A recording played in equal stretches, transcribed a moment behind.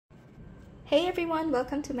Hey everyone,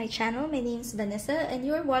 welcome to my channel. My name is Vanessa and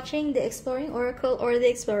you're watching the Exploring Oracle, or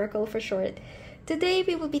the Exploracle for short. Today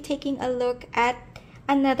we will be taking a look at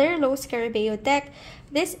another Los Scarabeo deck.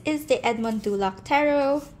 This is the Edmund Dulac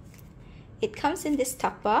Tarot. It comes in this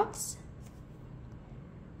top box.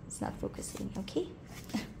 It's not focusing, okay?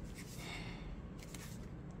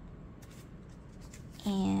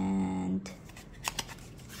 And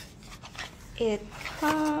it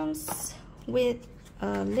comes with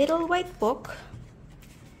a little white book,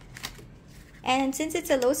 and since it's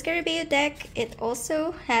a Los Scarabeo deck, it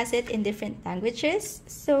also has it in different languages,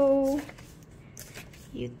 so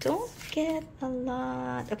you don't get a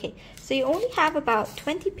lot. Okay, so you only have about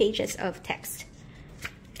 20 pages of text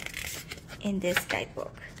in this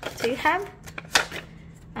guidebook. So you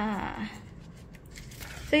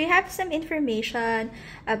have some information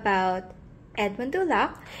about Edmund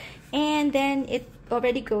Dulac, and then it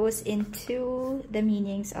already goes into the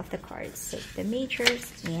meanings of the cards, so the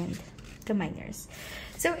majors and the minors.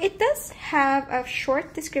 So it does have a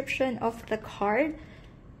short description of the card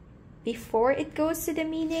before it goes to the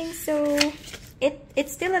meaning, so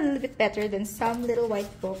it's still a little bit better than some little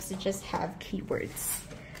white books that just have keywords.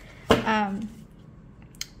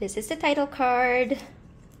 This is the title card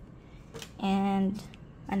and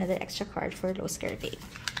another extra card for Los Scarabeo.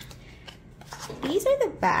 These are the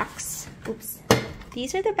backs. Oops.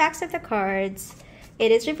 These are the backs of the cards.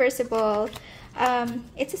 It is reversible.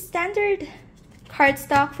 It's a standard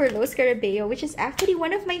cardstock for Los Scarabeo, which is actually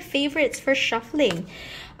one of my favorites for shuffling.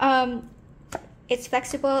 It's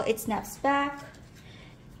flexible, it snaps back.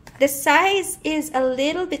 The size is a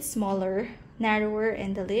little bit smaller, narrower,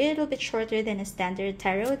 and a little bit shorter than a standard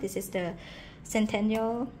tarot. This is the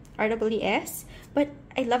Centennial RWS, but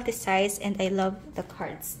I love the size and I love the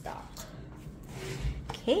cardstock.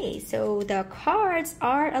 Okay, so the cards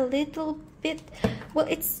are a little bit, well,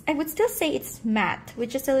 I would still say it's matte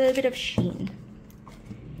with just a little bit of sheen.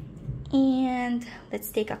 And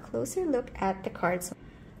let's take a closer look at the cards.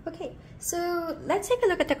 Okay, so let's take a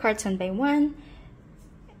look at the cards one by one.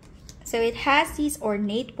 So it has these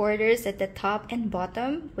ornate borders at the top and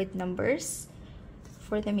bottom with numbers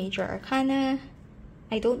for the major arcana.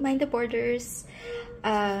 I don't mind the borders,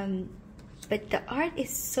 but the art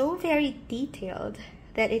is so very detailed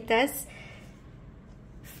that it does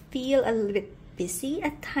feel a little bit busy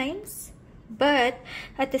at times, but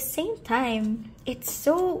at the same time it's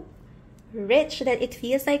so rich that it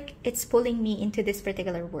feels like it's pulling me into this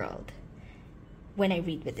particular world when I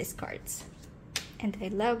read with these cards. And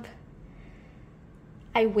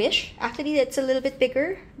I wish actually it's a little bit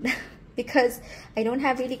bigger because I don't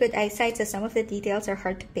have really good eyesight, so some of the details are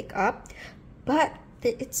hard to pick up, but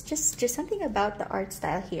it's just there's something about the art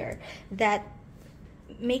style here that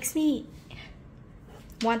makes me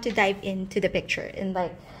want to dive into the picture, and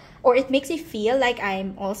or it makes me feel like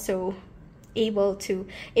I'm also able to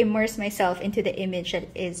immerse myself into the image that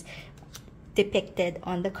is depicted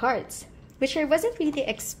on the cards, which I wasn't really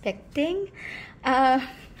expecting,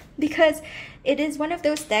 because it is one of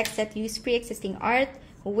those decks that use pre-existing art,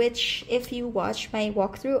 which if you watch my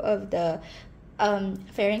walkthrough of the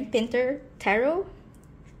Faring Pinter Tarot,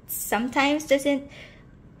 sometimes doesn't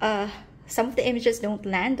some of the images don't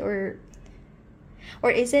land, or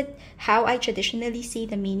is it how I traditionally see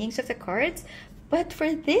the meanings of the cards? But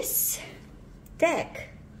for this deck,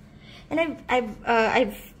 and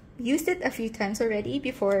I've used it a few times already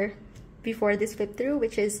before this flip through,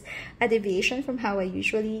 which is a deviation from how I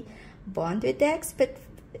usually bond with decks, but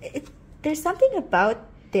there's something about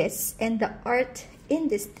this and the art in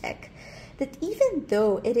this deck that even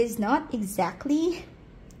though it is not exactly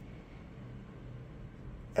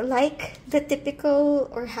like the typical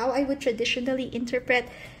or how I would traditionally interpret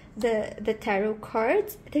the tarot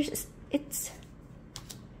cards,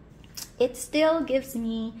 it still gives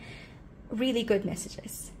me really good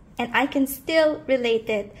messages, and I can still relate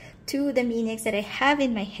it to the meanings that I have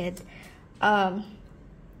in my head,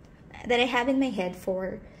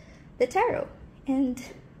 for the tarot. And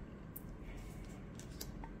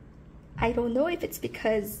I don't know if it's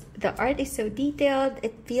because the art is so detailed,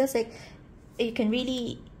 it feels like you can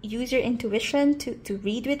really use your intuition to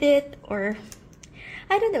read with it, or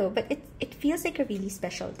I don't know, but it feels like a really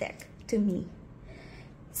special deck to me.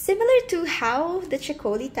 Similar to how the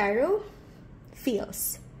Chicoli Tarot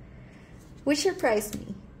feels, which surprised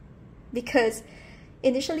me because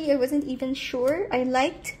initially I wasn't even sure I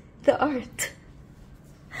liked the art,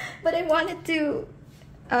 but I wanted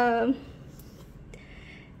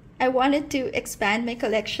to expand my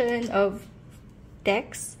collection of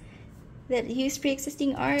decks that use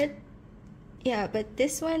pre-existing art. Yeah, but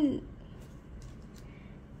this one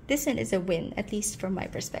this one is a win, at least from my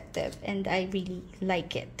perspective, and I really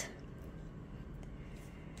like it.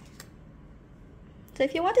 So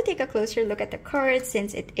if you want to take a closer look at the card,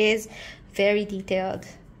 since it is very detailed,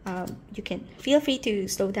 you can feel free to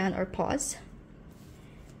slow down or pause.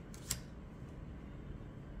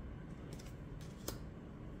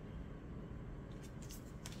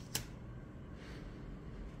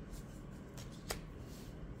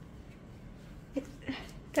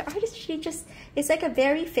 The artistry just, it's like a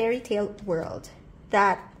very fairy tale world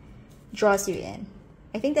that draws you in.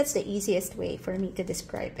 I think that's the easiest way for me to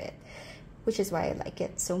describe it, which is why I like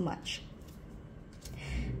it so much.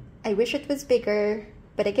 I wish it was bigger,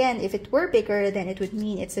 but again, if it were bigger, then it would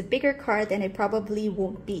mean it's a bigger card and I probably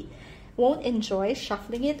won't enjoy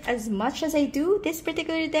shuffling it as much as I do this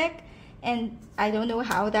particular deck, and I don't know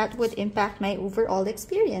how that would impact my overall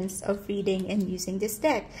experience of reading and using this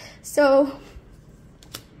deck. So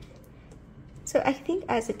I think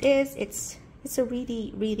as it is, it's a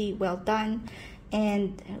really, really well done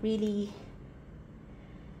and really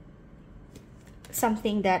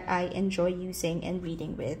something that I enjoy using and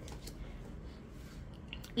reading with.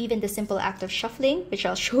 Even the simple act of shuffling, which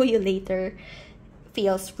I'll show you later,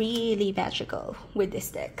 feels really magical with this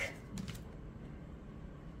deck,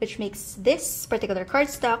 which makes this particular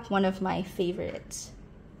cardstock one of my favorites.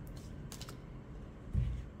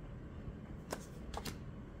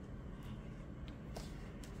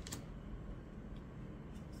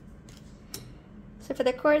 So for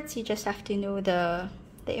the cards, you just have to know the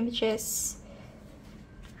images.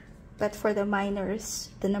 But for the minors,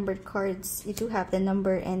 the numbered cards, you do have the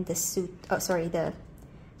number and the suit. Oh, sorry, the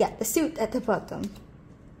suit at the bottom.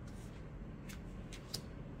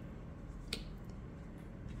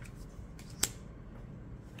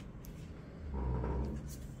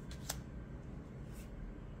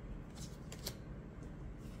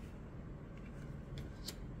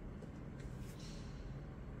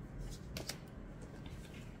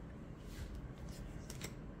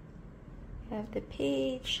 Have the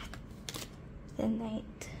page, the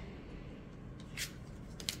knight,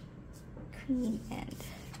 queen, and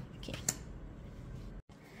okay.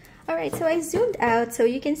 All right, so I zoomed out so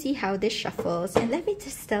you can see how this shuffles, and let me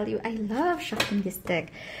just tell you, I love shuffling this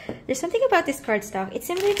deck. There's something about this cardstock. It's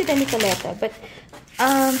similar to the Nicoletta, but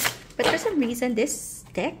for some reason this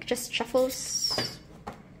deck just shuffles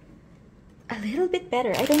a little bit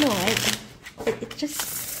better. I don't know.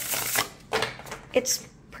 It's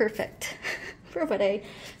perfect for what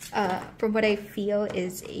I feel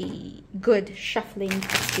is a good shuffling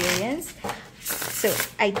experience. So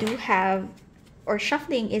I do have, or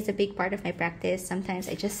shuffling is a big part of my practice. Sometimes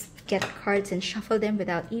I just get cards and shuffle them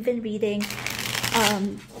without even reading,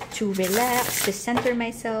 to relax, to center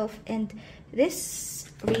myself, and this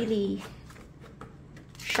really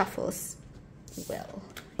shuffles well,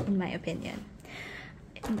 in my opinion.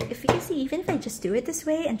 And if you can see, even if I just do it this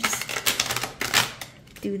way and just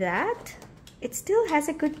do that, it still has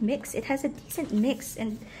a good mix. It has a decent mix,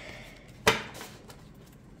 and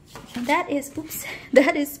that is, oops,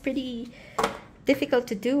 that is pretty difficult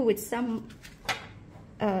to do with some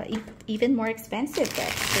even more expensive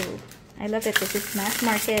decks. So I love that this is mass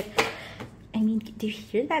market. I mean, do you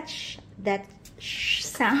hear that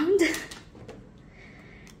sound?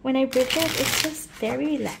 When I bridge it, it's just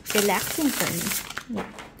very relaxing for me. Yeah.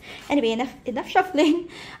 Anyway, enough shuffling.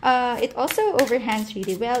 It also overhangs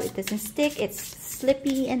really well. It doesn't stick. It's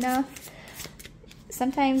slippy enough.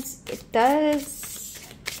 Sometimes it does.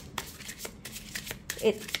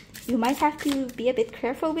 You might have to be a bit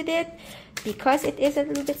careful with it because it is a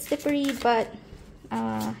little bit slippery. But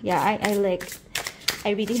yeah, I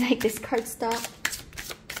really like this cardstock.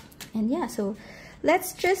 And yeah, so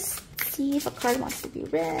let's just see if a card wants to be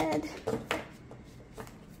read.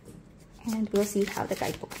 And we'll see how the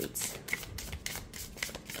guidebook reads.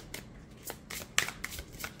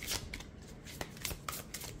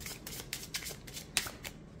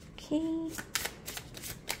 Okay.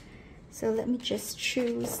 So let me just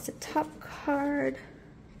choose the top card.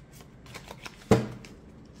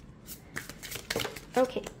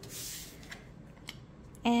 Okay.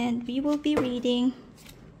 And we will be reading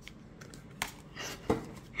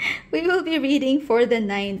for the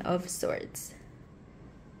Nine of Swords.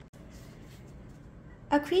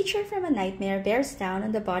 A creature from a nightmare bears down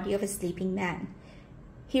on the body of a sleeping man.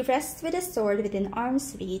 He rests with a sword within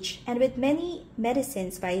arm's reach and with many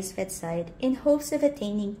medicines by his bedside in hopes of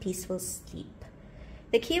attaining peaceful sleep.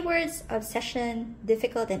 The keywords: obsession,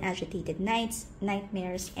 difficult and agitated nights,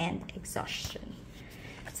 nightmares, and exhaustion.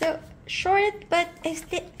 So short, but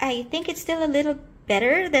I think it's still a little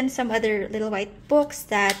better than some other little white books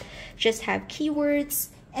that just have keywords.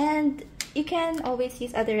 And you can always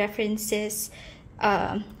use other references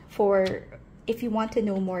for if you want to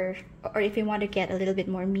know more, or if you want to get a little bit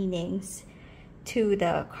more meanings to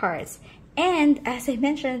the cards. And as I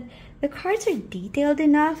mentioned, the cards are detailed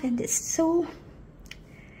enough and it's so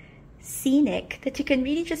scenic that you can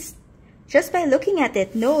really just by looking at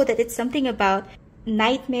it know that it's something about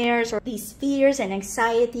nightmares or these fears and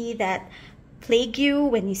anxiety that plague you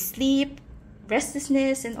when you sleep,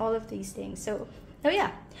 restlessness, and all of these things. So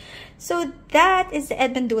yeah, so that is the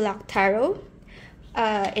Edmund Dulac Tarot.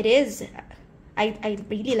 It is, I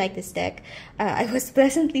really like this deck. I was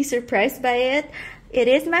pleasantly surprised by it. It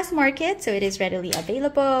is mass market, so it is readily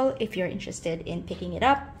available if you're interested in picking it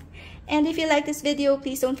up. And if you like this video,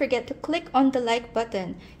 please don't forget to click on the like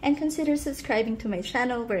button and consider subscribing to my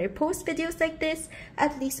channel where I post videos like this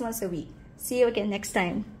at least once a week. See you again next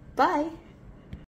time. Bye!